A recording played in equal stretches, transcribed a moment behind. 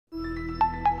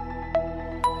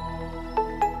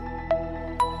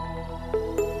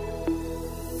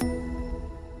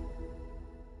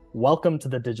Welcome to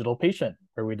The Digital Patient,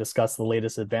 where we discuss the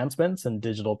latest advancements in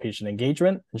digital patient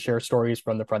engagement and share stories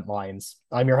from the front lines.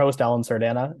 I'm your host, Alan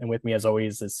Sardana, and with me, as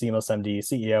always, is CMOS MD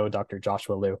CEO, Dr.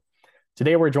 Joshua Liu.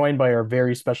 Today, we're joined by our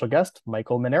very special guest,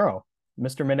 Michael Minero.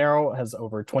 Mr. Minero has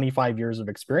over 25 years of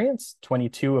experience,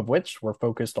 22 of which were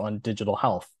focused on digital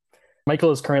health. Michael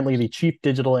is currently the Chief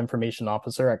Digital Information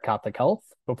Officer at Catholic Health.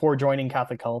 Before joining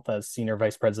Catholic Health as Senior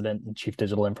Vice President and Chief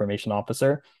Digital Information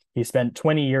Officer, he spent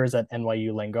 20 years at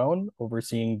NYU Langone,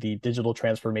 overseeing the digital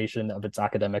transformation of its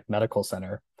academic medical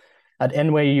center. At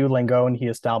NYU Langone, he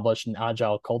established an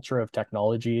agile culture of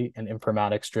technology and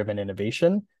informatics-driven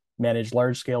innovation, managed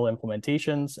large-scale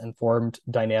implementations, and formed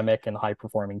dynamic and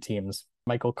high-performing teams.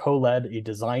 Michael co-led a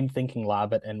design thinking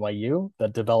lab at NYU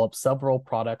that developed several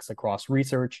products across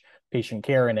research, patient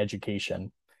care, and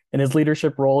education. In his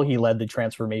leadership role, he led the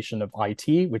transformation of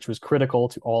IT, which was critical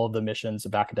to all of the missions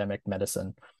of academic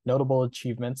medicine. Notable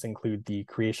achievements include the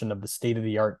creation of the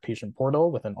state-of-the-art patient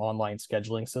portal with an online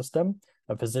scheduling system,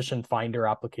 a physician finder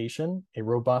application, a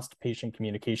robust patient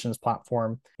communications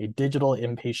platform, a digital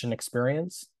inpatient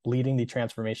experience, leading the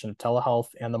transformation of telehealth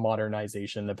and the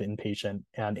modernization of inpatient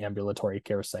and ambulatory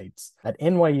care sites. At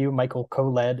NYU, Michael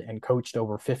co-led and coached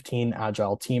over 15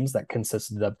 agile teams that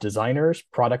consisted of designers,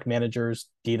 product managers,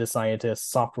 data scientists,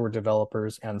 software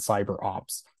developers, and cyber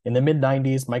ops. In the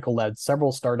mid-90s, Michael led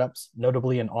several startups,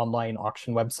 notably an online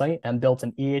auction website, and built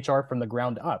an EHR from the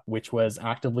ground up, which was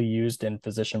actively used in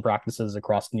physician practices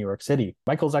across New York City.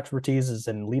 Michael's expertise is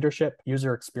in leadership,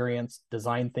 user experience,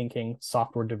 design thinking,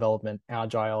 software development,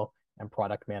 agile, and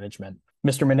product management.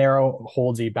 Mr. Minero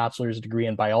holds a bachelor's degree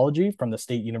in biology from the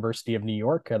State University of New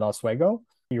York at Oswego.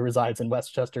 He resides in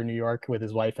Westchester, New York, with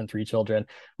his wife and 3 children.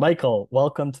 Michael,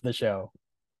 welcome to the show.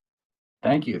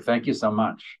 Thank you. Thank you so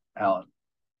much, Alan.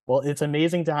 Well, it's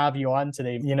amazing to have you on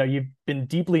today. You know, you've been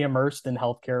deeply immersed in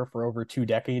healthcare for over 2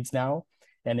 decades now,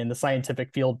 and in the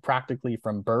scientific field practically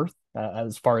from birth,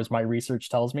 as far as my research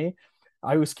tells me.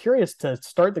 I was curious to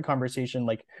start the conversation,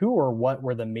 like who or what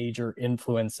were the major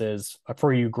influences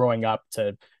for you growing up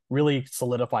to really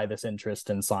solidify this interest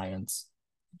in science?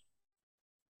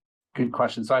 Good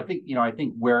question. So I think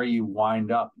where you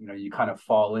wind up, you kind of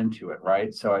fall into it,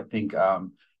 right? So I think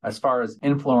as far as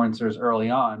influencers early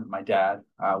on, my dad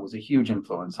was a huge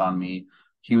influence on me.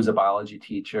 He was a biology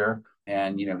teacher,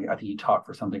 and I think he taught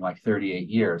for something like 38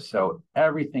 years. So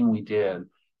everything we did,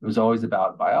 it was always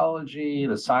about biology,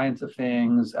 the science of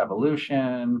things,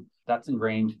 evolution. That's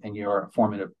ingrained in your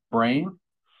formative brain.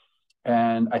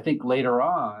 And I think later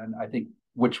on,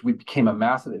 which became a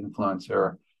massive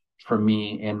influencer for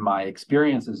me in my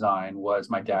experience design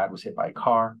was my dad was hit by a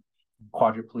car,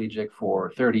 quadriplegic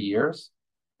for 30 years.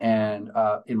 And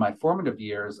in my formative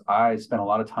years, I spent a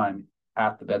lot of time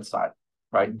at the bedside,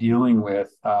 right? Dealing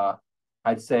with,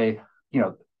 I'd say,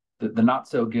 the not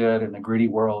so good and the gritty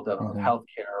world of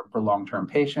healthcare for long-term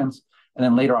patients, and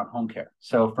then later on home care.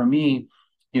 So for me,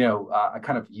 I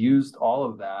kind of used all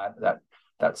of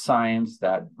that science,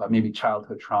 that maybe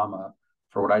childhood trauma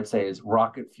for what I'd say is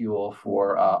rocket fuel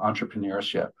for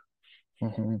entrepreneurship.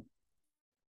 Mm-hmm.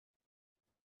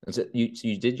 So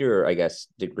you did your, I guess,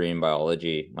 degree in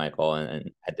biology, Michael, and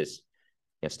had this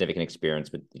significant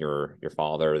experience with your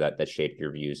father that shaped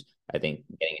your views. I think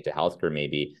getting into healthcare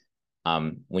maybe.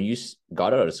 When you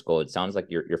got out of school, it sounds like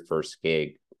your first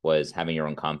gig was having your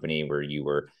own company where you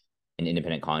were an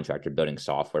independent contractor building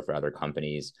software for other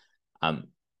companies.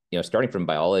 Starting from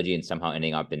biology and somehow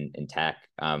ending up in tech.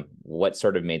 What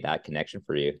sort of made that connection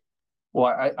for you?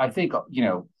 Well, I think,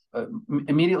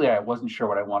 immediately I wasn't sure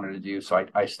what I wanted to do. So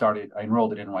I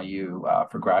enrolled at NYU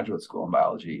for graduate school in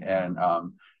biology. And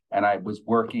I was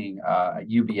working at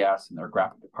UBS in their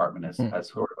graphic department as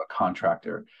sort of a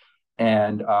contractor.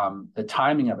 And the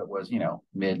timing of it was,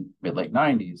 mid late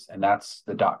 90s. And that's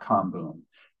the dot-com boom.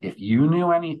 If you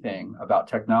knew anything about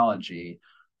technology,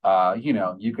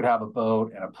 you could have a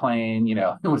boat and a plane,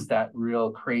 it was that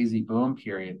real crazy boom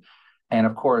period. And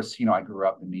of course, I grew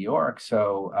up in New York.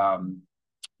 So,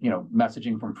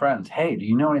 messaging from friends, hey, do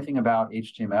you know anything about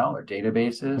HTML or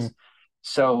databases?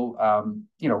 So,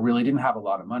 really didn't have a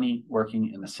lot of money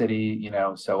working in the city,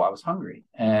 so I was hungry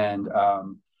and,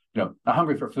 not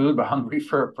hungry for food, but hungry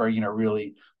for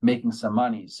really making some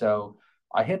money. So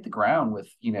I hit the ground with,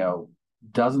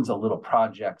 dozens of little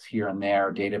projects here and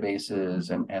there,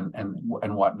 databases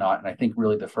and whatnot. And I think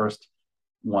really the first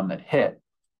one that hit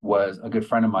was a good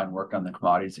friend of mine worked on the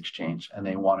commodities exchange, and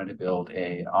they wanted to build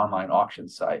an online auction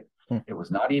site. It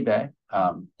was not eBay.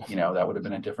 That would have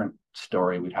been a different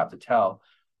story we'd have to tell.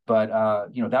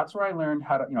 But that's where I learned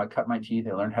how to, I cut my teeth.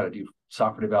 I learned how to do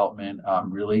software development.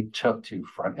 Really took to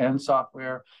front end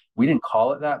software. We didn't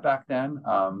call it that back then,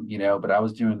 but I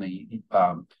was doing the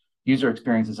user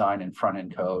experience design and front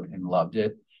end code and loved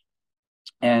it.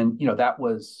 And that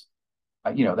was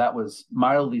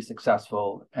mildly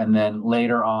successful. And then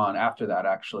later on, after that,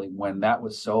 actually, when that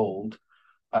was sold,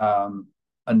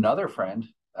 another friend,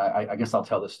 I guess I'll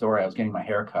tell the story. I was getting my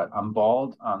hair cut. I'm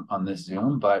bald on this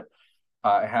Zoom, but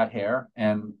I had hair,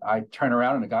 and I turned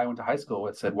around and a guy I went to high school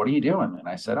with said, "What are you doing?" And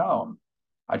I said, "Oh,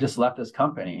 I just left this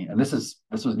company." And this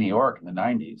was New York in the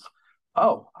 90s.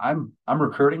 "Oh, I'm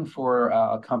recruiting for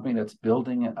a company that's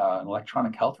building an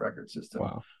electronic health record system.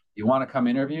 Wow. You want to come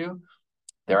interview?"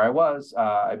 There I was.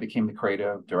 I became the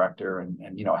creative director and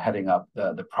heading up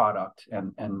the product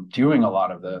and doing a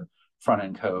lot of the front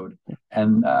end code.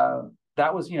 And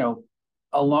that was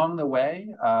along the way,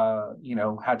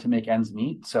 had to make ends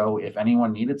meet. So if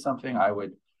anyone needed something, I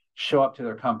would show up to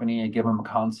their company and give them a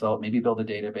consult, maybe build a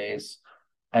database,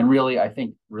 and really, I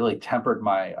think, really tempered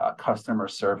my customer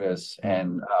service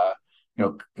and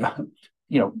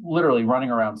literally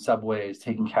running around subways,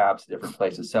 taking cabs to different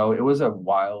places. So it was a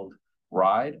wild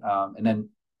ride. And then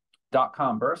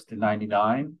 .com burst in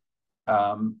 '99,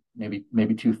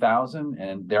 maybe 2000,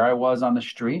 and there I was on the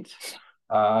street,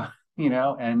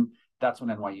 and that's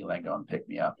when NYU Langone picked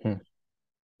me up.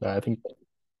 I think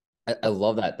I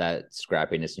love that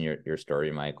scrappiness in your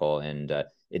story, Michael. And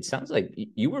it sounds like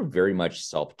you were very much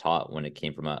self-taught when it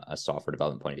came from a software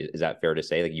development point. Is that fair to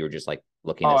say? Like you were just like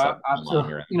looking at stuff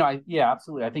online?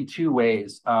 Absolutely. I think two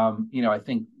ways. I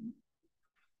think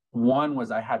one was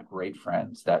I had great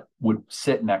friends that would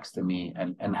sit next to me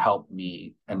and help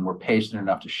me and were patient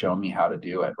enough to show me how to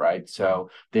do it. Right.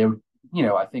 So they would,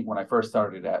 I think when I first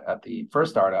started at the first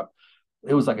startup,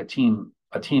 it was like a team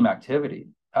activity.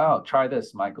 Oh, try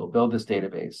this, Michael, build this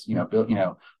database,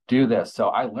 do this. So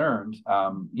I learned,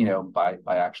 by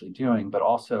actually doing, but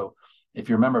also if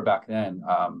you remember back then,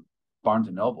 Barnes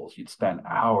and Nobles, you'd spend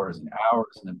hours and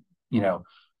hours and,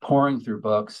 pouring through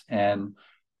books. And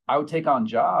I would take on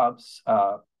jobs,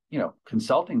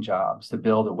 consulting jobs to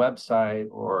build a website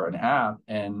or an app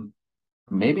and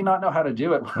maybe not know how to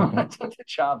do it when I took the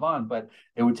job on, but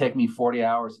it would take me 40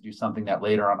 hours to do something that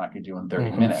later on I could do in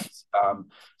 30 minutes.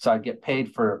 So I'd get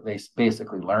paid for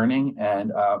basically learning.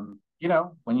 And,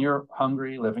 when you're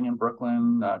hungry, living in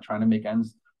Brooklyn, trying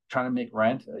to make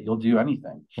rent, you'll do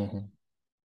anything.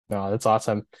 No, that's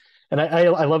awesome. And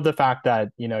I love the fact that,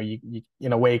 you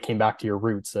in a way came back to your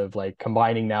roots of like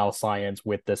combining now science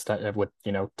with this, with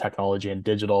technology and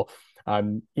digital.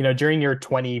 During your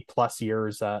 20 plus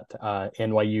years at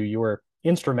NYU, you were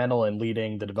instrumental in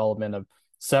leading the development of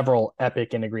several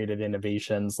epic integrated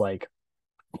innovations. Like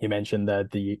you mentioned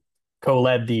that the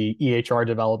co-led the EHR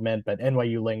development, but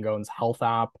NYU Langone's health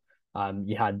app.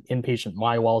 You had inpatient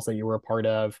MyWalls that you were a part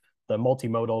of, the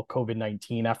multimodal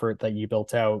COVID-19 effort that you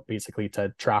built out basically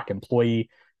to track employee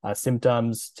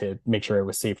symptoms to make sure it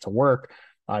was safe to work.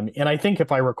 And I think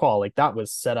if I recall, like that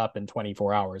was set up in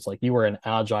 24 hours. Like you were an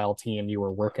agile team, you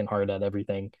were working hard at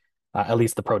everything. At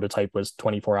least the prototype was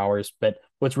 24 hours. But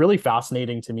what's really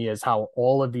fascinating to me is how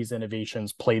all of these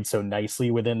innovations played so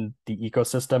nicely within the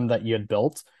ecosystem that you had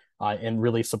built and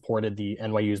really supported the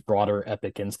NYU's broader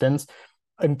Epic instance.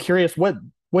 I'm curious, what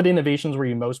innovations were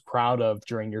you most proud of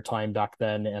during your time back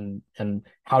then? And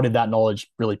how did that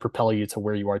knowledge really propel you to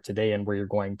where you are today and where you're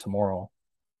going tomorrow?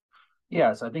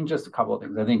 Yeah, so I think just a couple of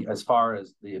things. I think as far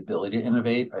as the ability to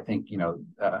innovate, I think,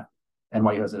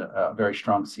 NYU has a very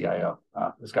strong CIO,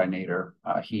 this guy Nader.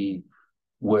 He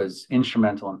was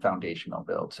instrumental in foundational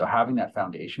build. So having that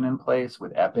foundation in place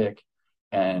with Epic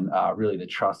and really the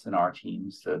trust in our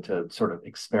teams to sort of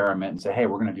experiment and say, hey,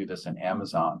 we're going to do this in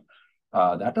Amazon.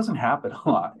 That doesn't happen a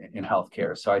lot in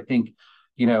healthcare. So I think,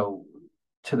 to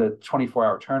the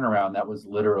 24-hour turnaround, that was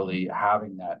literally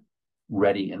having that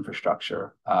ready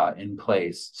infrastructure in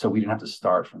place, so we didn't have to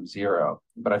start from zero.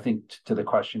 But I think to the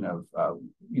question of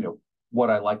what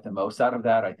I like the most out of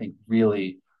that, I think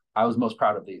really I was most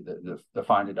proud of the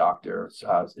Find a Doctor.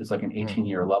 It's like an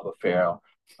 18-year love affair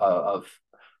of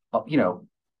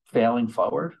failing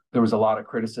forward. There was a lot of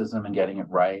criticism in getting it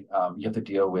right. You have to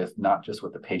deal with not just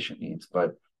what the patient needs,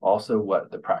 but also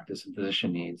what the practice and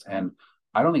physician needs. And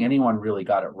I don't think anyone really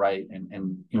got it right.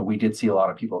 And we did see a lot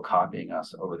of people copying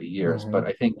us over the years, but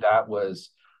I think that was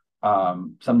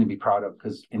something to be proud of,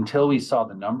 because until we saw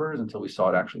the numbers, until we saw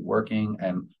it actually working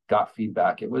and got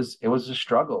feedback, it was a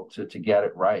struggle to get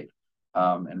it right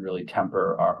and really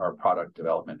temper our product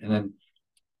development. And then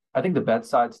I think the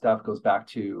bedside stuff goes back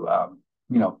to,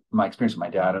 my experience with my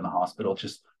dad in the hospital,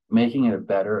 just making it a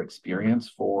better experience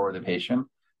for the patient.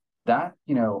 that,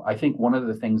 I think one of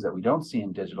the things that we don't see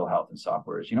in digital health and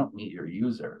software is you don't meet your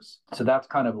users. So that's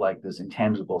kind of like this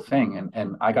intangible thing.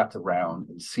 And I got to round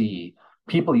and see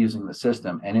people using the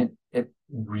system, and it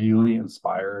really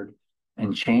inspired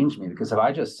and changed me, because if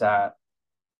I just sat,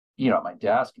 at my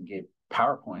desk and gave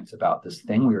PowerPoints about this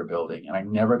thing we were building, and I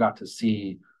never got to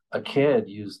see a kid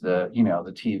use the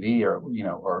TV,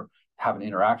 or have an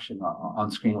interaction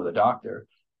on screen with a doctor,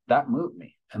 that moved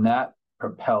me and that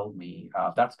propelled me.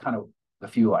 That's kind of the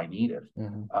fuel I needed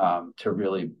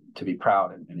to be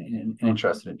proud and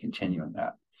interested in continuing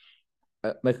that.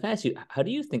 But can I ask you, how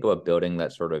do you think about building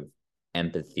that sort of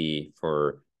empathy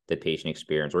for the patient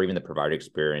experience or even the provider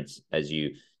experience as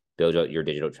you build out your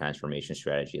digital transformation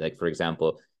strategy? Like, for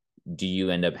example, do you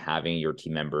end up having your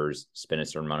team members spend a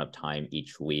certain amount of time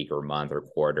each week or month or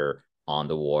quarter on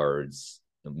the wards,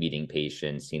 meeting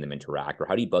patients, seeing them interact? Or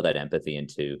how do you build that empathy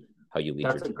into how you lead?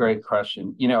 That's a great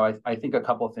question. I think a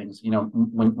couple of things.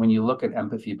 When you look at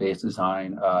empathy-based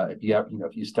design,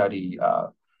 if you study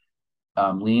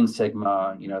Lean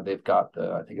Sigma, they've got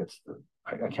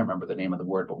I can't remember the name of the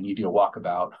word, but when you do a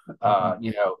walkabout,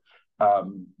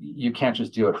 you can't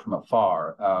just do it from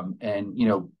afar.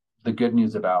 The good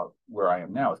news about where I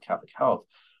am now with Catholic Health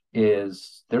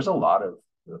is there's a lot of,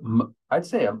 I'd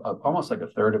say almost like a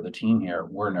third of the team here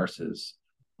were nurses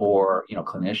or,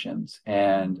 clinicians.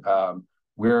 And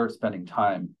we're spending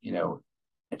time,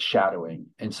 at shadowing.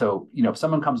 And so, if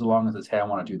someone comes along and says, hey, I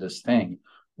want to do this thing,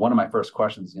 one of my first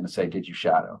questions is going to say, did you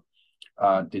shadow?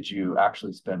 Did you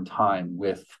actually spend time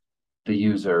with the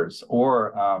users?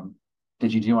 Or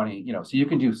did you do any, so you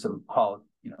can do some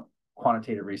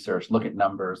quantitative research, look at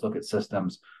numbers, look at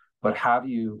systems, but have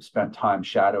you spent time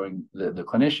shadowing the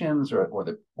clinicians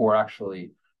or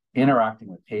actually interacting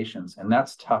with patients? And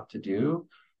that's tough to do.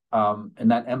 And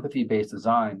that empathy-based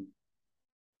design,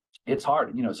 it's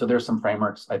hard, so there's some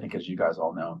frameworks, I think, as you guys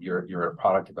all know, you're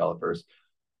product developers,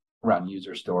 around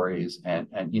user stories and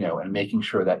making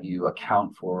sure that you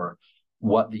account for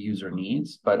what the user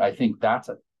needs. But I think that's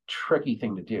a tricky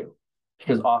thing to do,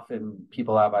 because often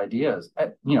people have ideas,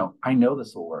 I know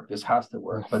this will work, this has to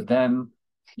work, but then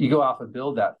you go off and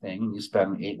build that thing and you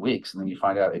spend 8 weeks and then you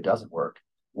find out it doesn't work.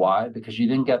 Why? Because you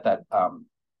didn't get that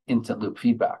instant loop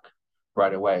feedback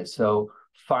right away. So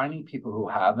finding people who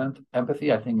have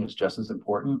empathy, I think, is just as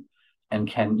important and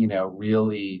can,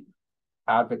 really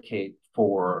advocate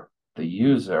for the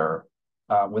user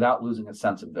without losing a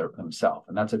sense of themselves.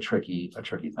 And that's a tricky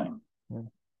thing.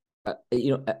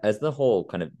 As the whole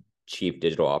kind of chief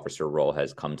digital officer role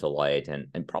has come to light,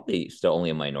 and probably still only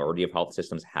a minority of health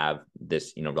systems have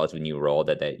this, relatively new role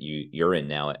that you're in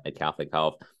now at Catholic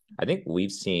Health. I think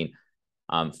we've seen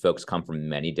folks come from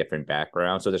many different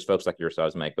backgrounds. So there's folks like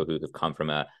yourselves, Michael, who have come from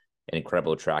an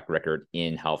incredible track record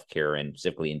in healthcare and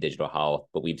specifically in digital health.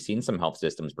 But we've seen some health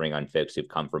systems bring on folks who've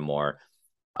come from more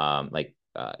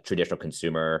traditional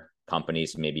consumer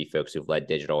companies, maybe folks who've led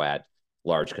digital at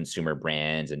large consumer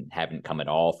brands and haven't come at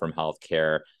all from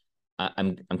healthcare.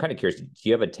 I'm kind of curious, do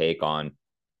you have a take on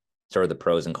sort of the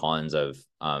pros and cons of,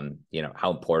 how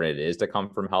important it is to come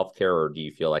from healthcare? Or do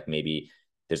you feel like maybe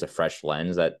there's a fresh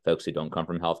lens that folks who don't come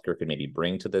from healthcare could maybe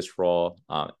bring to this role?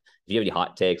 If you have any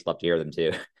hot takes, love to hear them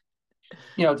too.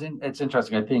 It's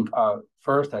interesting. I think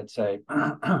first I'd say,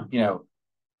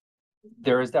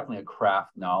 there is definitely a craft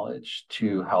knowledge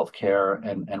to healthcare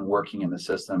and working in the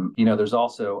system. There's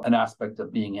also an aspect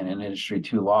of being in an industry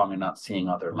too long and not seeing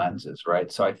other lenses,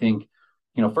 right? So I think,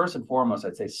 first and foremost,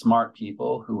 I'd say smart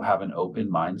people who have an open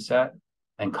mindset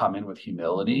and come in with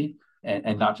humility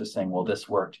and not just saying, well, this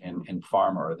worked in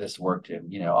pharma or this worked in,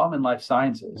 I'm in life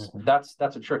sciences. That's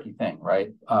a tricky thing,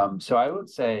 right? So I would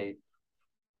say,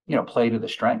 play to the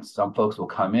strengths. Some folks will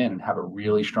come in and have a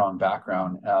really strong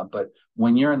background, but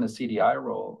when you're in the CDIO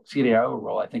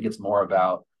role, I think it's more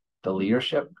about the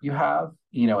leadership you have,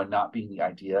 and not being the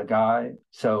idea guy.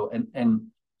 So, and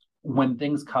when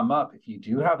things come up, if you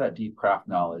do have that deep craft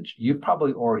knowledge, you've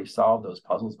probably already solved those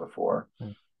puzzles before.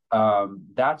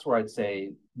 That's where I'd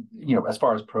say, as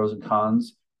far as pros and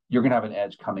cons, you're going to have an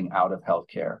edge coming out of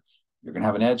healthcare. You're going to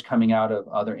have an edge coming out of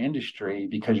other industry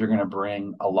because you're going to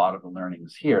bring a lot of the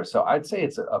learnings here. So I'd say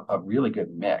it's a really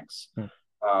good mix.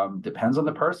 Depends on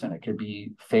the person. It could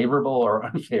be favorable or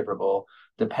unfavorable,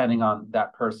 depending on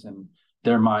that person,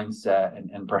 their mindset,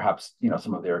 and perhaps,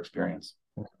 some of their experience.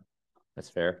 That's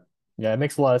fair. Yeah, it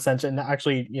makes a lot of sense. And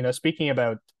actually, speaking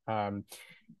about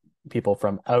people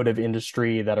from out of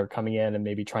industry that are coming in and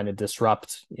maybe trying to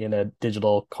disrupt in a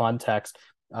digital context,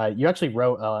 you actually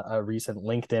wrote a recent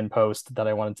LinkedIn post that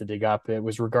I wanted to dig up. It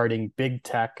was regarding big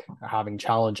tech having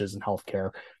challenges in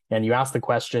healthcare. And you asked the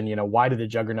question, why do the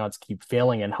juggernauts keep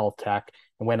failing in health tech?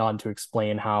 and went on to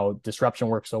explain how disruption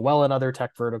works so well in other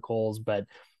tech verticals, but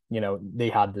they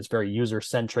had this very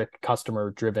user-centric,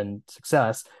 customer-driven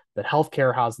success. That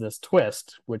healthcare has this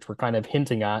twist, which we're kind of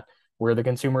hinting at, where the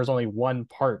consumer is only one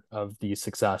part of the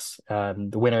success. The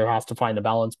winner has to find a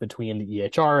balance between the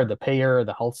EHR, the payer,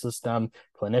 the health system,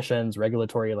 clinicians,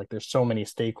 regulatory. Like there's so many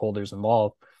stakeholders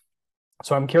involved.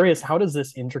 So I'm curious, how does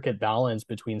this intricate balance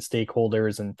between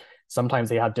stakeholders, and sometimes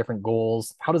they have different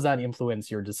goals, how does that influence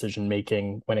your decision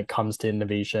making when it comes to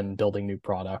innovation, building new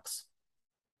products?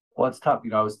 Well, it's tough.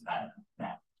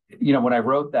 When I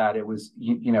wrote that, it was,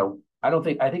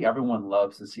 I think everyone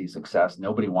loves to see success.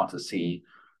 Nobody wants to see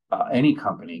any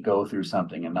company go through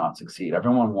something and not succeed.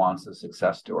 Everyone wants a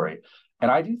success story.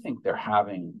 And I do think they're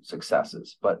having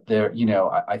successes, but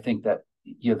I think that,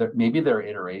 maybe their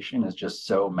iteration is just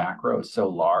so macro, so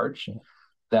large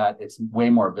that it's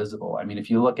way more visible. I mean, if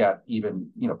you look at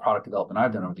even, product development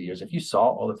I've done over the years, if you saw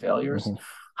all the failures,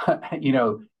 and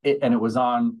it was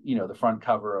on, the front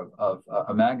cover of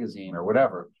a magazine or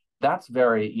whatever, that's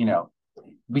very,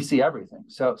 we see everything.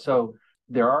 So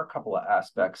there are a couple of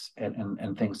aspects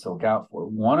and things to look out for.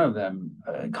 One of them,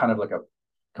 kind of like a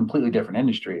completely different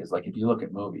industry, is like if you look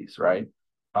at movies, right?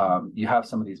 You have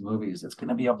some of these movies, it's going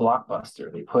to be a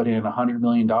blockbuster. They put in $100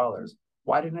 million.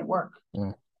 Why didn't it work?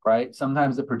 Yeah. Right?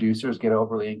 Sometimes the producers get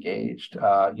overly engaged.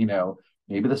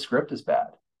 Maybe the script is bad,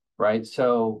 right?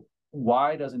 So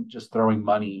why doesn't just throwing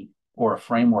money or a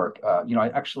framework? I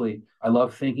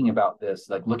love thinking about this,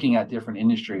 like looking at different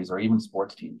industries or even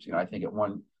sports teams. I think at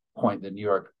one point the New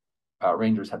York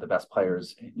Rangers had the best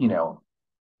players, basically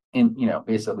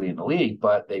in the league,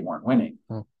 but they weren't winning.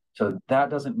 So that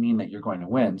doesn't mean that you're going to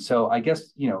win. So I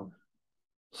guess,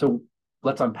 so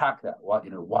let's unpack that.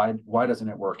 Why doesn't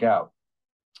it work out?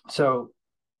 So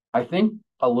I think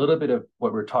a little bit of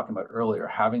what we were talking about earlier,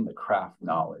 having the craft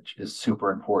knowledge is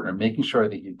super important, and making sure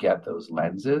that you get those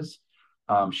lenses.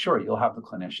 Sure, you'll have the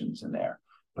clinicians in there,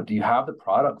 but do you have the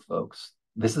product folks?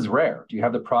 This is rare. Do you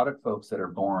have the product folks that are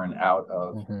born out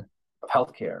of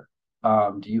healthcare?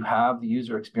 Do you have the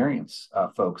user experience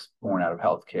folks born out of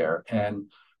healthcare? And,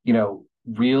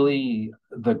 really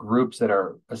the groups that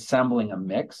are assembling a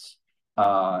mix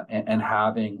and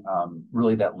having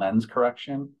really that lens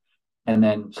correction, and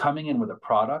then coming in with a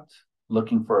product,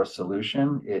 looking for a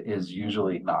solution, it is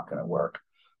usually not going to work.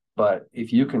 But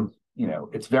if you can,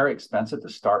 it's very expensive to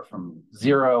start from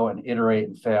zero and iterate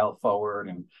and fail forward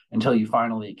and until you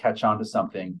finally catch on to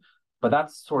something. But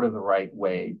that's sort of the right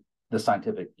way, the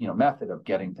scientific, method of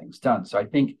getting things done. So I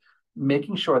think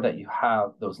making sure that you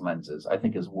have those lenses, I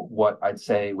think, is what I'd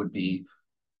say would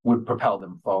propel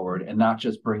them forward, and not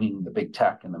just bringing the big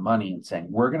tech and the money and saying,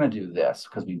 we're going to do this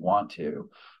because we want to,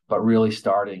 but really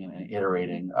starting and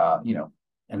iterating,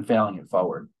 and failing it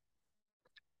forward.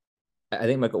 I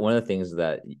think, Michael, one of the things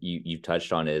that you've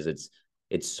touched on is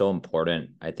it's so important,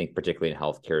 I think, particularly in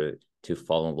healthcare, to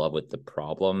fall in love with the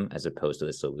problem as opposed to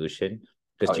the solution.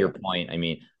 Because to your point, I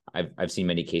mean, I've seen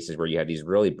many cases where you have these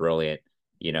really brilliant,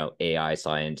 AI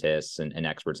scientists and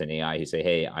experts in AI who say,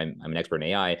 hey, I'm an expert in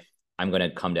AI. I'm going to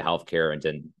come to healthcare and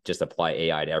then just apply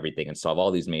AI to everything and solve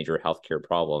all these major healthcare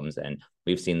problems. And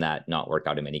we've seen that not work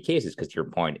out in many cases, because to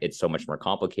your point, it's so much more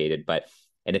complicated.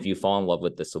 And if you fall in love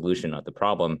with the solution, not the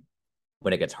problem,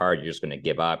 when it gets hard, you're just going to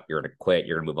give up, you're going to quit,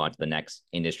 you're going to move on to the next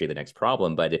industry, the next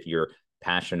problem. But if you're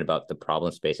passionate about the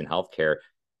problem space in healthcare,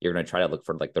 you're going to try to look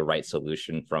for like the right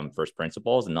solution from first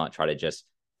principles, and not try to just,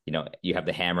 you have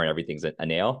the hammer and everything's a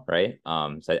nail, right?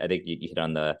 So I think you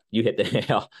hit the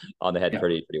nail on the head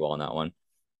pretty well on that one.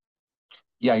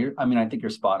 Yeah, I think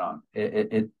you're spot on.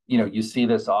 You see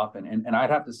this often, and I'd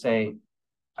have to say,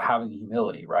 having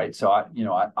humility, right? So I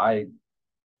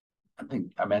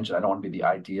think I mentioned I don't want to be the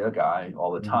idea guy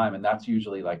all the time, and that's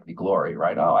usually like the glory,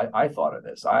 right? Oh, I thought of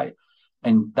this.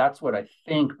 And that's what I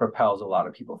think propels a lot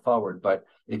of people forward. But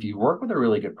if you work with a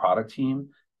really good product team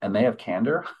and they have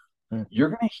candor, you're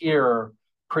going to hear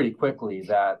pretty quickly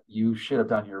that you should have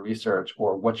done your research,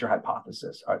 or what's your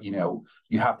hypothesis. You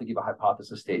have to give a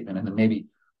hypothesis statement, and then maybe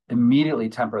immediately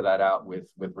temper that out with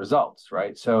results,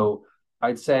 right? So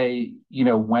I'd say,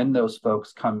 when those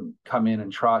folks come in and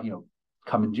try,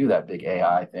 come and do that big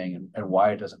AI thing and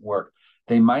why it doesn't work,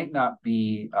 they might not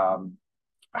be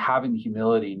having the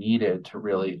humility needed to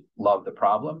really love the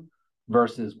problem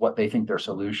versus what they think their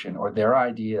solution or their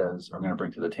ideas are going to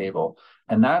bring to the table.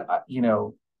 And that,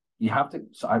 you have to,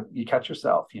 you catch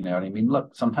yourself, you know what I mean?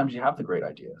 Look, sometimes you have the great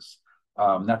ideas.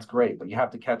 That's great, but you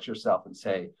have to catch yourself and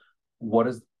say, what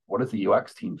does the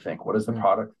UX team think? What does the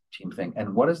product team think?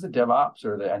 And what does the DevOps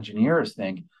or the engineers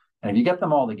think? And if you get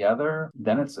them all together,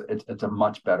 then it's a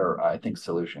much better, I think,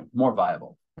 solution, more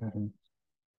viable.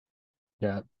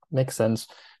 Yeah, makes sense.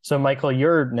 So, Michael,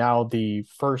 you're now the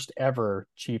first ever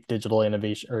Chief Digital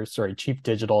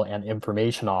and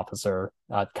Information Officer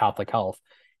at Catholic Health.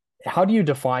 How do you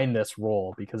define this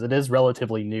role? Because it is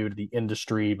relatively new to the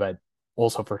industry, but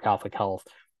also for Catholic Health.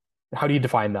 How do you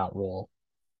define that role?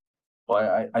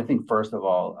 Well, I think first of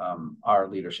all, our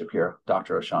leadership here,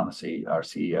 Dr. O'Shaughnessy, our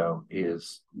CEO,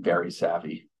 is very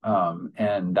savvy.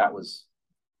 And that was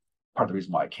part of the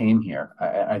reason why I came here.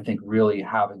 I think really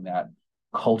having that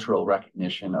cultural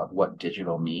recognition of what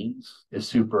digital means is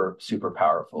super, super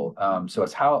powerful. So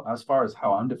as far as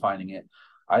how I'm defining it,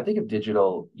 I think of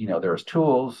digital, there's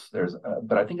tools,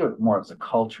 but I think of it more as a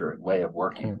culture and way of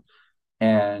working.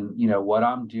 And, what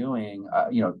I'm doing,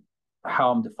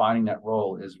 how I'm defining that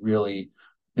role is really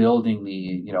building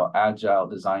the, agile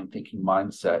design thinking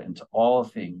mindset into all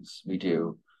things we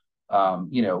do.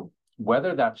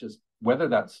 Whether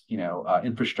that's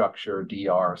infrastructure,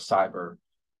 DR, cyber,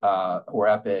 or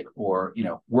Epic, or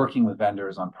working with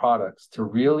vendors on products to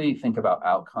really think about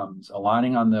outcomes,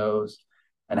 aligning on those,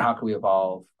 and how can we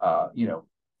evolve in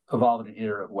an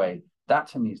iterative way. That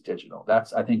to me is digital.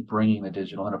 That's, I think, bringing the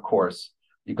digital, and of course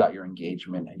you've got your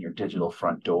engagement and your digital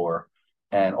front door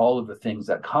and all of the things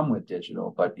that come with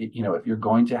digital. But if you're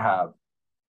going to have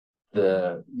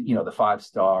the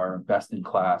 5-star best in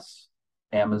class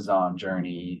Amazon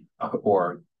journey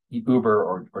or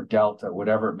Uber or Delta,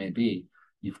 whatever it may be,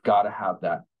 you've got to have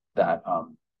that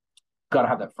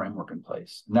framework in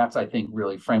place. And that's, I think,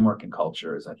 really framework and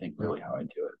culture is, I think, really how I do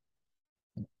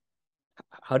it.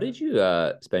 How did you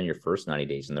spend your first 90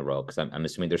 days in the role? Because I'm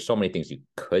assuming there's so many things you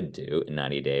could do in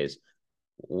 90 days.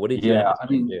 What did you do?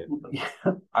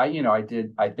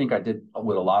 I think I did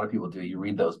what a lot of people do. You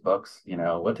read those books,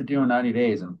 what to do in 90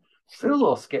 days. And it was a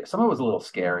little scary. Some of it was a little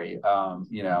scary,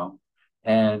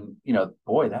 and,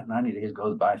 boy, that 90 days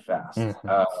goes by fast.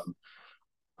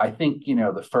 I think,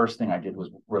 the first thing I did was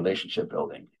relationship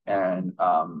building and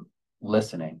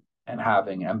listening and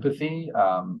having empathy,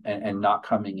 and not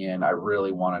coming in. I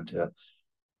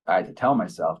had to tell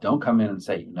myself, don't come in and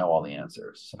say, all the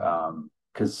answers.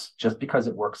 Because just because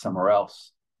it works somewhere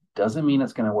else doesn't mean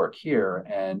it's going to work here.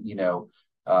 And,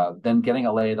 then getting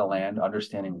a lay of the land,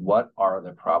 understanding what are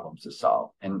the problems to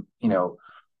solve. And,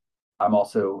 I'm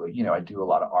also, I do a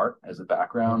lot of art as a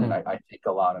background, and I think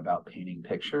a lot about painting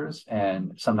pictures.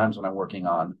 And sometimes when I'm working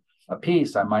on a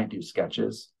piece, I might do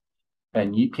sketches,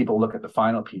 and people look at the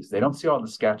final piece. They don't see all the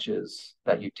sketches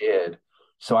that you did.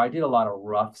 So I did a lot of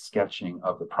rough sketching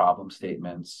of the problem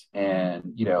statements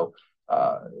and,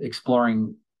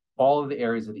 exploring all of the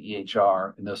areas of the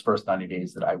EHR in those first 90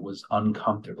 days that I was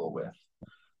uncomfortable with,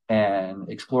 and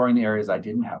exploring the areas I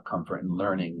didn't have comfort in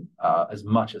learning as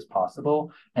much as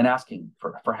possible, and asking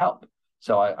for help.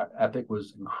 So Epic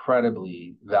was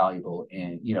incredibly valuable,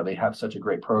 and they have such a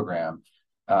great program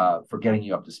for getting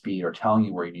you up to speed or telling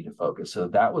you where you need to focus. So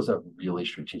that was a really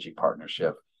strategic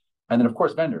partnership. And then, of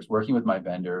course, vendors, working with my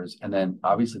vendors, and then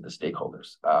obviously the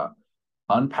stakeholders,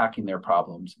 unpacking their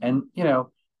problems, and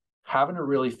having to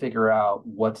really figure out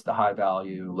what's the high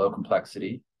value, low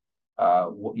complexity,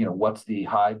 what's the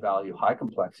high value, high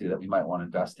complexity that we might want to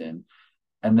invest in.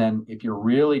 And then if you're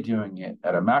really doing it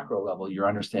at a macro level, you're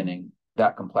understanding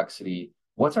that complexity.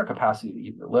 What's our capacity to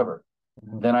even deliver?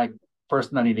 Then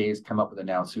first 90 days come up with a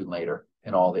now, soon, later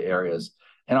in all the areas.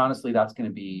 And honestly, that's going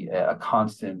to be a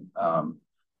constant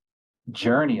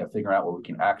journey of figuring out what we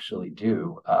can actually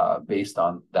do based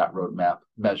on that roadmap,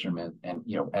 measurement,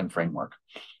 and framework.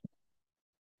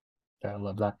 Yeah, I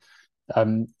love that.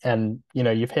 And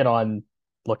you've hit on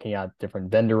looking at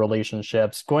different vendor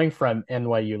relationships, going from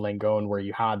NYU Langone, where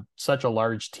you had such a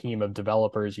large team of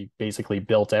developers, you basically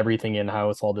built everything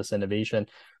in-house, all this innovation,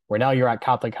 where now you're at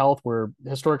Catholic Health, where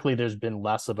historically there's been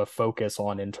less of a focus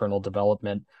on internal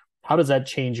development. How does that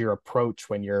change your approach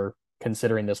when you're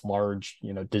considering this large,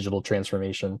 digital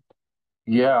transformation?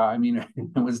 Yeah, I mean,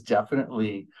 it was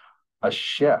definitely a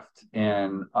shift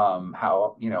in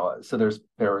how, so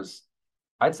there's,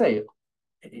 I'd say,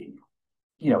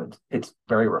 it's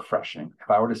very refreshing.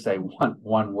 If I were to say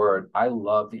one word, I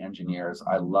love the engineers.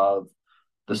 I love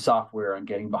the software and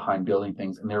getting behind building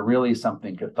things. And there really is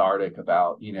something cathartic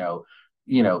about,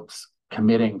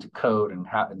 committing to code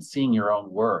and seeing your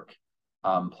own work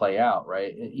play out,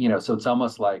 right? So it's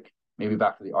almost like, maybe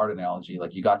back to the art analogy,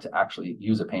 like you got to actually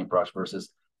use a paintbrush versus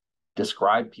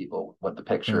describe people what the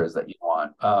picture is that you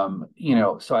want.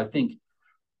 So I think,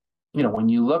 when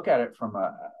you look at it from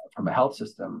a health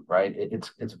system, right,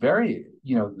 it's very,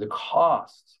 the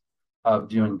cost of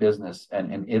doing business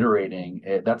and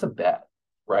iterating, that's a bet,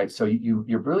 right? So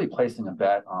you're really placing a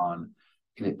bet on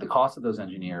the cost of those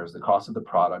engineers, the cost of the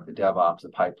product, the DevOps, the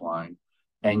pipeline,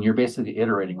 and you're basically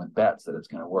iterating with bets that it's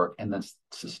going to work, and then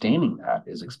sustaining that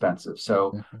is expensive.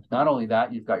 So not only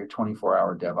that, you've got your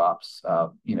 24-hour DevOps,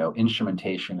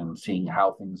 instrumentation and seeing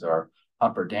how things are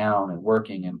up or down and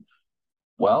working. And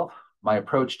well, my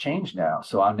approach changed now.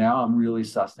 So I'm really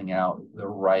sussing out the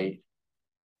right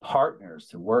partners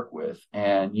to work with,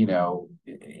 and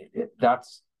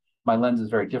that's my lens is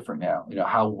very different now.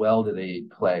 How well do they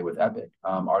play with Epic?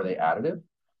 Are they additive?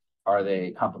 Are they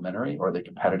complementary, or are they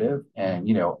competitive? And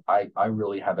I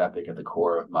really have Epic at the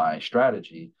core of my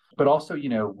strategy, but also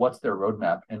what's their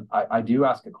roadmap? And I do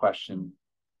ask a question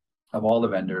of all the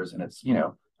vendors, and it's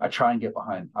I try and get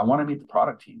behind. I want to meet the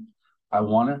product team. I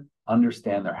want to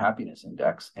understand their happiness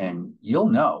index, and you'll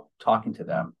know talking to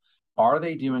them. Are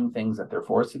they doing things that they're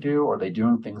forced to do, or are they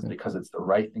doing things because it's the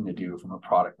right thing to do from a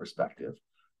product perspective?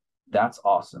 That's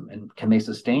awesome. And can they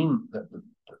sustain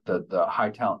the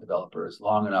high talent developers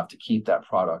long enough to keep that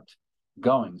product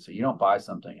going, so you don't buy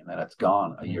something and then it's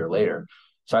gone a year later?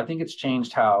 So I think it's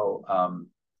changed how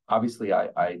obviously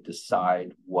I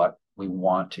decide what we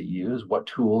want to use, what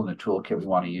tool in the toolkit we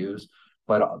want to use,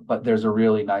 but there's a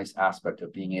really nice aspect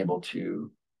of being able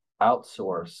to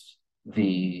outsource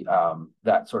the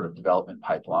that sort of development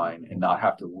pipeline and not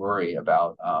have to worry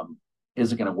about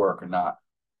is it going to work or not.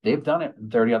 They've done it in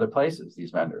 30 other places, these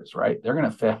vendors, right? They're going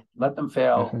to fail, let them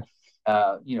fail,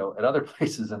 at other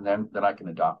places, and then I can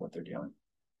adopt what they're doing.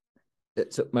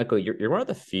 So, Michael, you're one of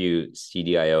the few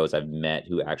CDIOs I've met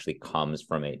who actually comes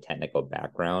from a technical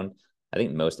background. I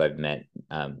think most I've met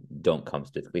don't come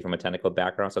specifically from a technical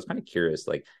background. So I was kind of curious,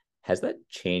 like, has that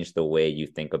changed the way you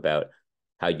think about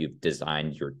how you've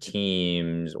designed your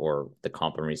teams, or the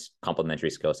complementary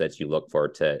skill sets you look for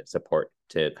to support,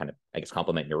 to kind of, I guess,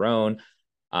 complement your own,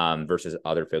 versus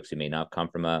other folks who may not come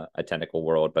from a technical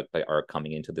world, but are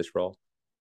coming into this role?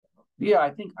 Yeah,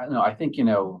 I think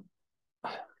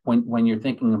when you're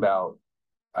thinking about,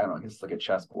 I don't know, I guess it's like a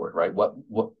chessboard, right? What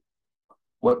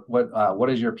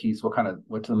is your piece?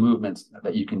 What's the movements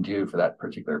that you can do for that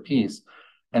particular piece?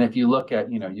 And if you look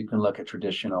at, you can look at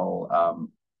traditional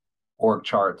org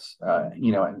charts,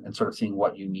 and sort of seeing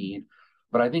what you need.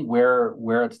 But I think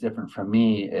where it's different from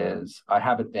me is I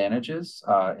have advantages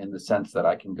in the sense that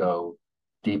I can go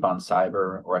deep on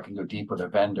cyber, or I can go deep with a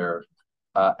vendor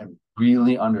and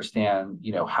really understand,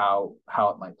 how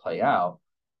it might play out.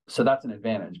 So that's an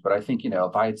advantage. But I think,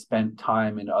 if I had spent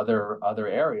time in other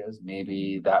areas,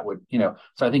 maybe that would,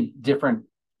 so I think the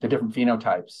different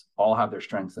phenotypes all have their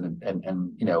strengths and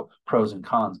pros and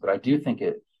cons. But I do think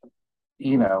it,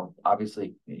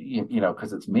 obviously,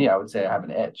 because it's me, I would say I have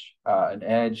an edge,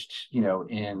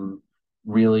 in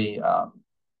really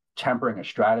tempering a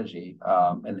strategy.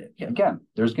 And again,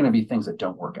 there's going to be things that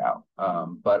don't work out.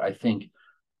 But I think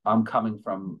I'm coming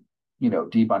from,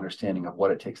 deep understanding of what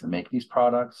it takes to make these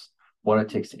products, what it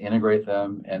takes to integrate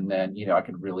them. And then, I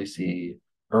can really see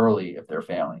early if they're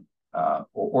failing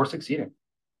or succeeding.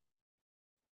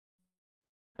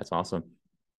 That's awesome.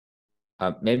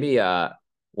 Maybe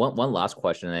one last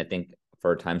question, and I think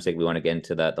for time's sake, we want to get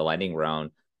into the lightning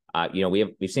round.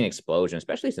 We've seen explosion,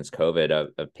 especially since COVID,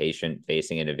 of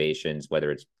patient-facing innovations, whether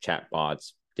it's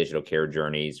chatbots, digital care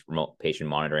journeys, remote patient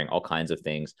monitoring, all kinds of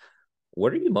things.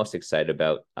 What are you most excited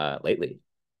about lately?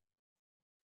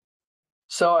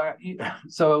 So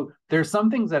there's some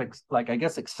things that I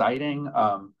guess exciting.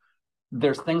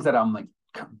 There's things that I'm like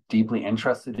deeply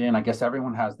interested in. I guess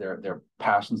everyone has their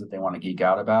passions that they want to geek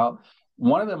out about.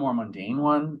 One of the more mundane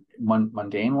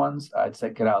ones, I'd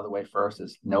say, get out of the way first,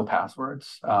 is no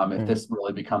passwords. If this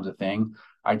really becomes a thing,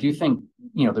 I do think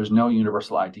there's no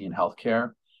universal ID in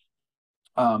healthcare.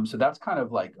 So that's kind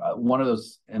of like one of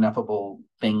those ineffable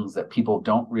things that people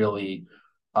don't really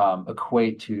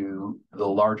equate to the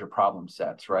larger problem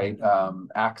sets, right?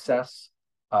 Access,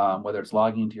 whether it's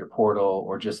logging into your portal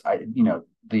or just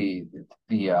the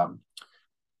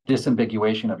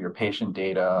disambiguation of your patient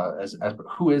data as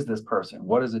who is this person?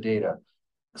 What is the data?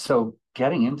 So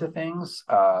getting into things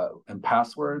and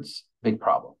passwords, big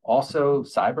problem. Also,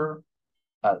 cyber.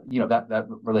 That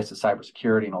relates to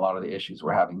cybersecurity and a lot of the issues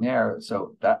we're having there.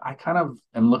 So that I kind of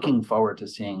am looking forward to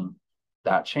seeing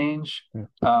that change.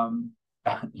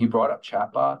 You brought up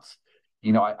chatbots.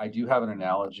 I do have an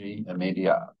analogy, and maybe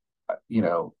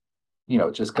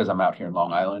just because I'm out here in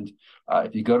Long Island,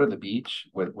 if you go to the beach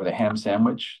with a ham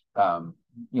sandwich,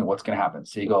 what's going to happen?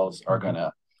 Seagulls are going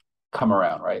to come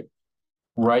around, right?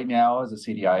 Right now, as a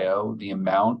CDIO, the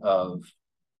amount of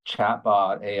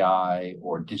chatbot, AI,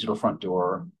 or digital front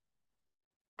door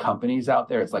companies out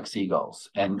there, it's like seagulls,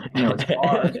 and it's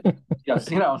hard. Yes,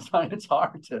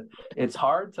 it's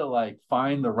hard to like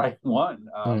find the right one.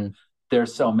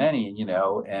 There's so many,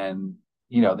 and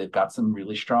they've got some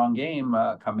really strong game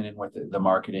coming in with the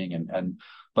marketing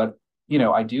but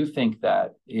I do think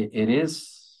that it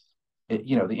is.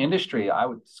 The industry, I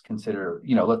would consider,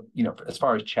 as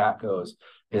far as chat goes,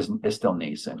 is still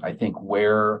nascent. I think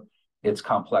where it's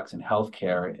complex in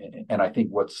healthcare, and I think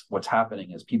what's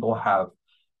happening is people have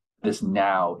this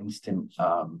now instant,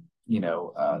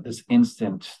 this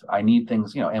instant, I need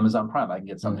things, Amazon Prime, I can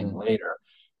get something later.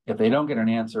 If they don't get an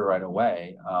answer right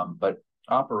away, but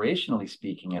operationally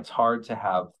speaking, it's hard to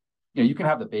have, you can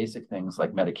have the basic things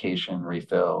like medication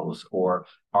refills, or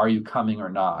are you coming or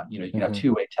not? You can have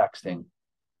two-way texting.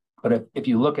 But if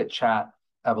you look at chat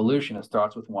evolution, it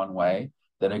starts with one way,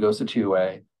 then it goes to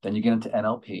two-way, then you get into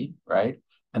NLP, right?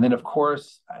 And then, of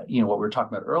course, what we were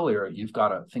talking about earlier, you've got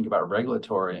to think about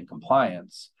regulatory and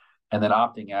compliance, and then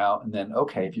opting out. And then,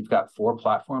 okay, if you've got 4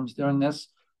 platforms doing this,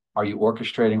 are you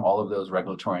orchestrating all of those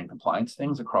regulatory and compliance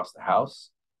things across the house?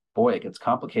 Boy, it gets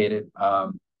complicated.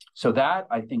 So that,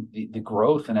 I think the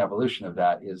growth and evolution of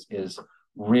that is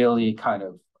really kind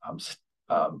of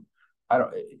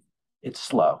it's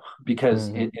slow, because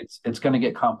it's going to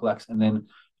get complex. And then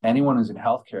anyone who's in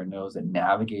healthcare knows that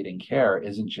navigating care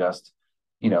isn't just,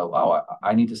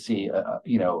 I need to see a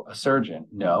surgeon.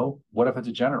 No, what if it's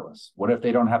a generalist? What if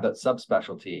they don't have that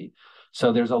subspecialty?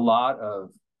 So there's a lot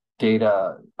of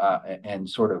data and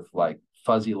sort of like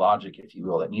fuzzy logic, if you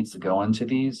will, that needs to go into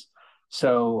these.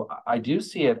 So I do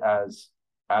see it as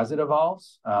it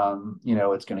evolves,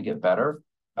 it's going to get better,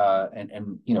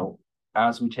 and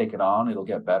as we take it on, it'll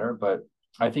get better. But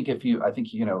I think you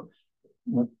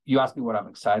asked me what I'm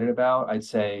excited about. I'd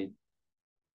say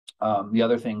the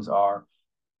other things are,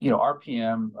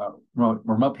 RPM,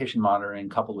 remote patient monitoring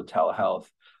coupled with telehealth.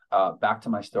 Back to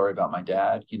my story about my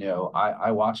dad.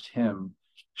 I watched him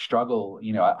struggle.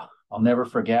 I'll never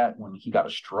forget when he got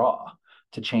a straw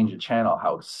to change a channel,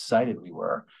 how excited we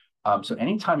were. So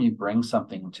anytime you bring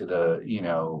something to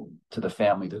the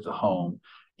family, to the home,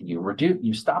 and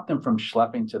you stop them from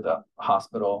schlepping to the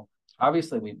hospital.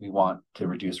 Obviously, we want to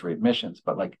reduce readmissions,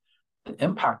 but like the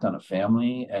impact on a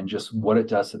family and just what it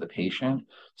does to the patient.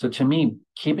 So to me,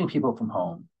 keeping people from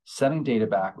home, sending data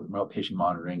back with remote patient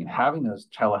monitoring, and having those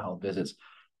telehealth visits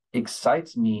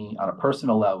excites me on a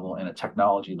personal level and a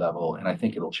technology level. And I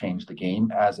think it'll change the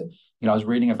game as it, I was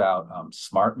reading about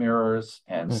smart mirrors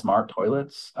and smart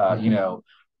toilets.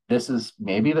 This is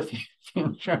maybe the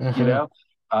future,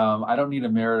 I don't need a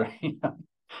mirror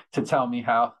to tell me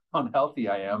how unhealthy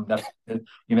I am. That's,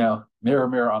 mirror,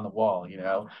 mirror on the wall,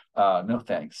 no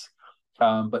thanks.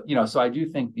 But, so I do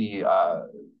think the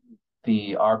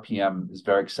RPM is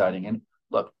very exciting. And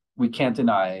look, we can't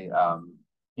deny,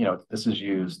 this is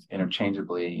used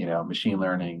interchangeably, machine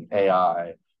learning,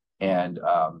 AI, and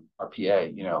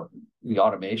RPA, the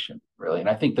automation, really. And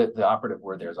I think that the operative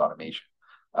word there is automation.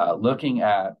 Looking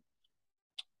at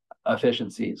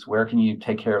efficiencies, where can you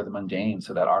take care of the mundane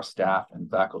so that our staff and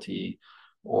faculty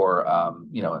or,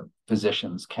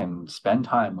 physicians can spend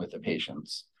time with the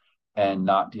patients and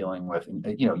not dealing with,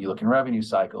 you look in revenue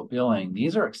cycle, billing.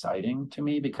 These are exciting to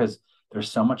me because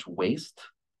there's so much waste.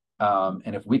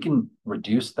 And if we can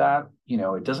reduce that,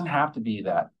 it doesn't have to be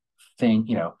that thing,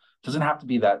 doesn't have to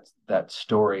be that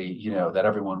story, that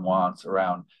everyone wants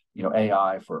around,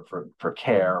 AI for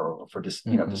care or for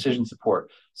decision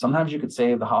support. Sometimes you could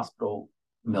save the hospital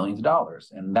millions of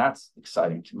dollars, and that's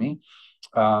exciting to me.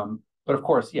 But of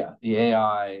course, yeah, the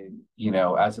AI,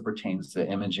 as it pertains to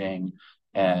imaging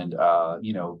and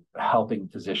helping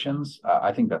physicians,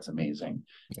 I think that's amazing.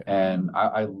 Yeah. And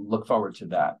I look forward to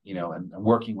that, and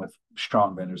working with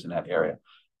strong vendors in that area.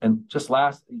 And just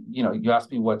last, you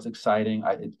asked me what's exciting.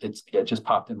 It just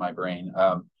popped in my brain.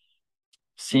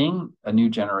 Seeing a new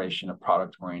generation of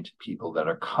product-oriented people that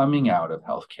are coming out of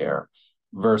healthcare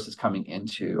versus coming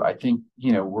into, I think,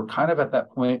 we're kind of at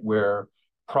that point where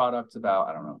product's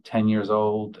about, 10 years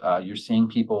old. You're seeing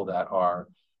people that are,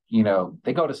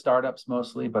 they go to startups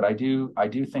mostly, but I do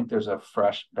think there's a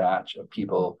fresh batch of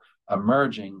people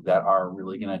emerging that are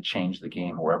really going to change the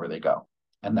game wherever they go.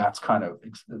 And that's kind of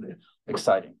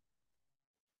exciting.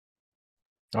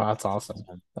 Oh, that's awesome.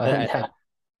 Yeah.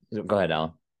 Go ahead,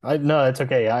 Alan. No, it's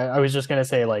okay. I was just going to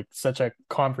say, like, such a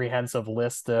comprehensive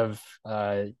list of,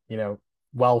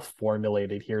 well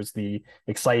formulated. Here's the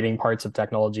exciting parts of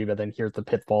technology, but then here's the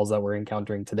pitfalls that we're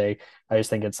encountering today. I just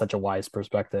think it's such a wise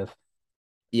perspective.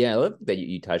 Yeah, I love that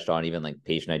you touched on even like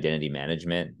patient identity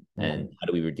management and how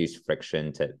do we reduce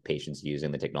friction to patients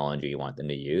using the technology you want them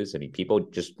to use. I mean, people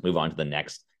just move on to the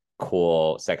next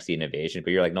cool, sexy innovation,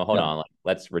 but you're like, no, hold on,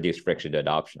 let's reduce friction to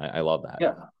adoption. I love that.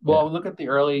 Yeah. Well, look at the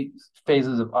early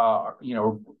phases of,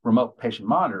 remote patient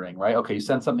monitoring, right? Okay, you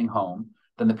send something home.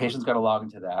 then the patient's got to log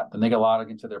into that, then they got to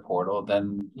log into their portal,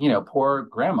 then, poor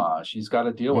grandma, she's got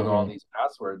to deal with all these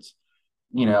passwords,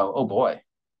 oh boy,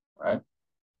 right?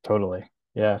 Totally.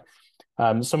 Yeah.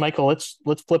 So Michael, let's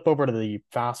flip over to the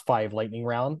Fast Five lightning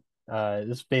round.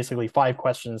 This is basically 5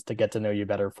 questions to get to know you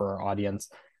better for our audience.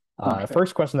 Okay.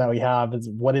 First question that we have is,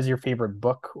 what is your favorite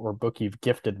book or book you've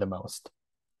gifted the most?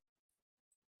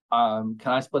 Can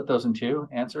I split those in 2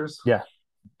 answers? Yeah.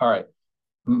 All right.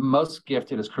 Most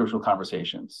gifted is Crucial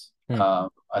Conversations.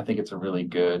 I think it's a really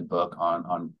good book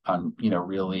on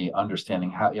really understanding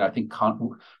how, I think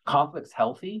conflict's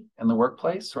healthy in the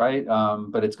workplace, right?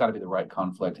 But it's got to be the right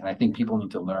conflict, and I think people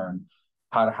need to learn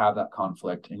how to have that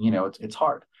conflict, and it's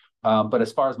hard. But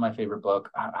as far as my favorite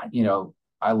book,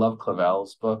 I love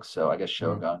Clavel's book, so I guess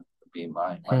Shogun would be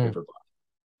my favorite book.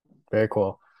 Very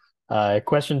cool.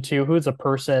 Question 2: who's a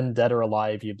person, dead or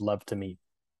alive, you'd love to meet?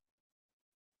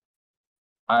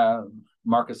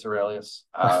 Marcus Aurelius.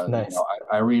 Nice.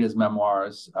 I read his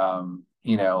memoirs.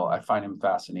 I find him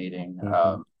fascinating.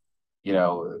 Not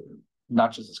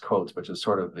just his quotes, but just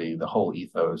sort of the whole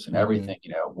ethos and everything.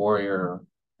 Warrior,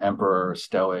 emperor,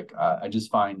 stoic. I would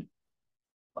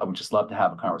just love to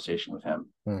have a conversation with him.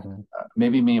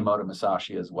 Maybe Miyamoto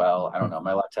Musashi as well. I don't know.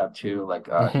 My laptop too, like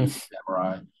he's a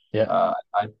samurai. Yeah.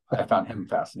 I found him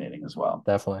fascinating as well.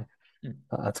 Definitely.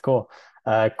 That's cool.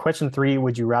 Question 3: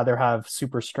 would you rather have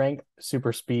super strength,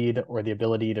 super speed, or the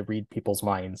ability to read people's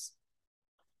minds?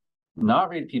 Not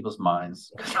read people's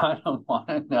minds, because I don't want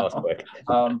to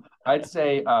know. I'd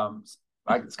say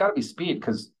it's got to be speed,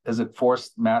 because is it force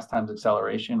mass times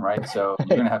acceleration, right? So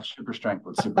you're going to have super strength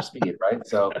with super speed, right?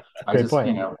 So Great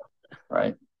point.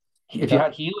 Right. If you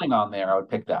had healing on there, I would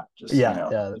pick that. Just,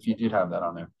 if you did have that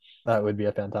on there. That would be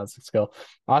a fantastic skill.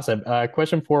 Awesome.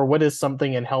 Question 4: what is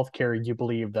something in healthcare you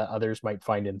believe that others might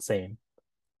find insane?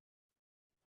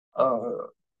 The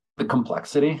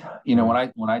complexity.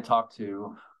 When I talk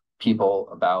to people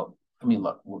about,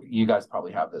 look, you guys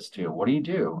probably have this too. What do you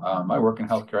do? I work in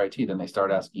healthcare IT. Then they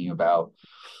start asking you about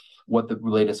what the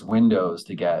latest Windows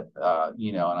to get,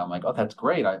 and I'm like, oh, that's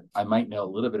great. I might know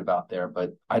a little bit about there,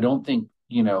 but I don't think,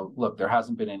 look, there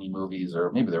hasn't been any movies,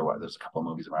 or maybe there's a couple of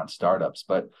movies around startups,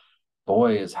 but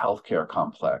boy, is healthcare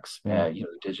complex.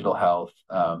 Digital health.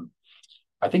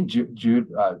 I think Judy,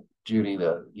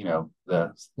 the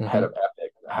head of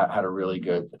Epic, had a really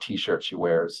good T-shirt she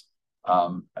wears.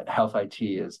 Health IT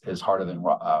is harder than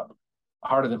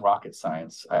rocket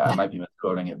science. I might be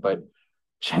misquoting it, but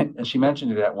she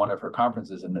mentioned it at one of her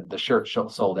conferences, and the shirt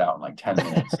sold out in like 10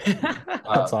 minutes.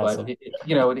 That's awesome.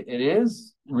 But it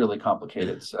is really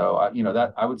complicated. So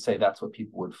that I would say that's what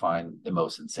people would find the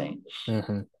most insane.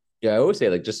 Yeah, I always say,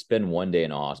 like, just spend one day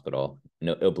in a hospital.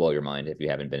 It'll blow your mind if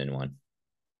you haven't been in one.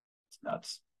 It's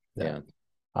nuts. Yeah.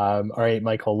 All right,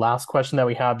 Michael, last question that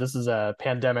we have. This is a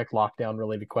pandemic lockdown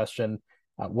related question.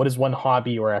 What is one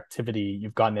hobby or activity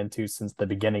you've gotten into since the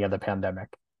beginning of the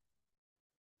pandemic?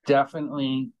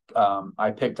 Definitely. I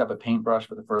picked up a paintbrush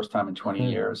for the first time in 20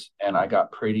 years, and I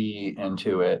got pretty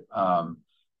into it.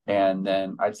 And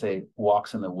then I'd say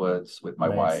walks in the woods with my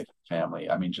wife, family.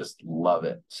 Just love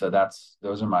it. So that's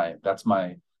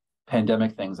my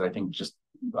pandemic things that I think just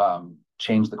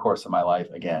changed the course of my life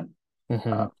again.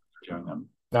 Doing them.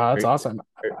 No, that's awesome.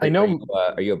 I know.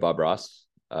 Are you a Bob Ross?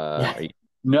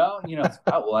 No,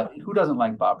 who doesn't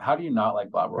like Bob? How do you not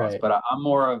like Bob Ross? Right. But I'm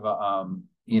more of a,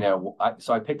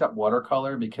 so I picked up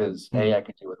watercolor because I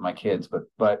could do it with my kids,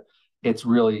 but it's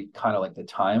really kind of like the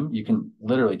time. You can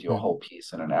literally do a whole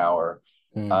piece in an hour.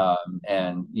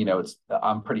 And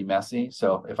I'm pretty messy.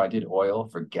 So if I did oil,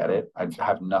 forget it. I'd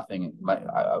have nothing.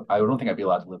 I don't think I'd be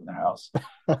allowed to live in the house.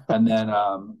 And then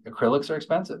acrylics are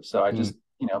expensive. So I just,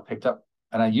 picked up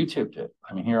and I YouTubed it.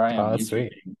 Here I am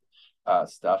YouTubing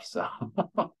stuff. So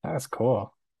that's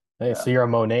cool. Hey, so you're a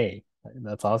Monet.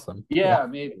 That's awesome. Yeah,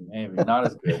 maybe not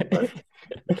as good, but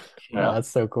that's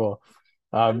so cool.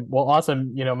 Well,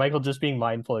 awesome. Michael, just being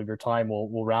mindful of your time,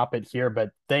 we'll wrap it here. But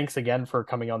thanks again for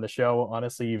coming on the show.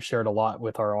 Honestly, you've shared a lot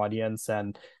with our audience,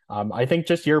 and I think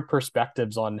just your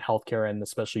perspectives on healthcare and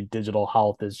especially digital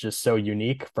health is just so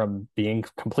unique, from being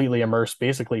completely immersed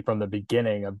basically from the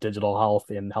beginning of digital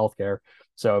health in healthcare.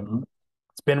 So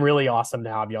it's been really awesome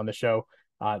to have you on the show.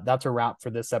 That's a wrap for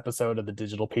this episode of The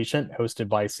Digital Patient, hosted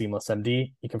by Seamless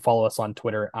MD. You can follow us on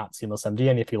Twitter @SeamlessMD.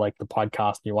 And if you like the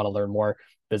podcast and you want to learn more,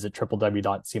 visit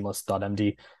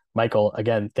www.seamless.md. Michael,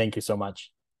 again, thank you so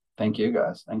much. Thank you,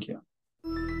 guys. Thank you.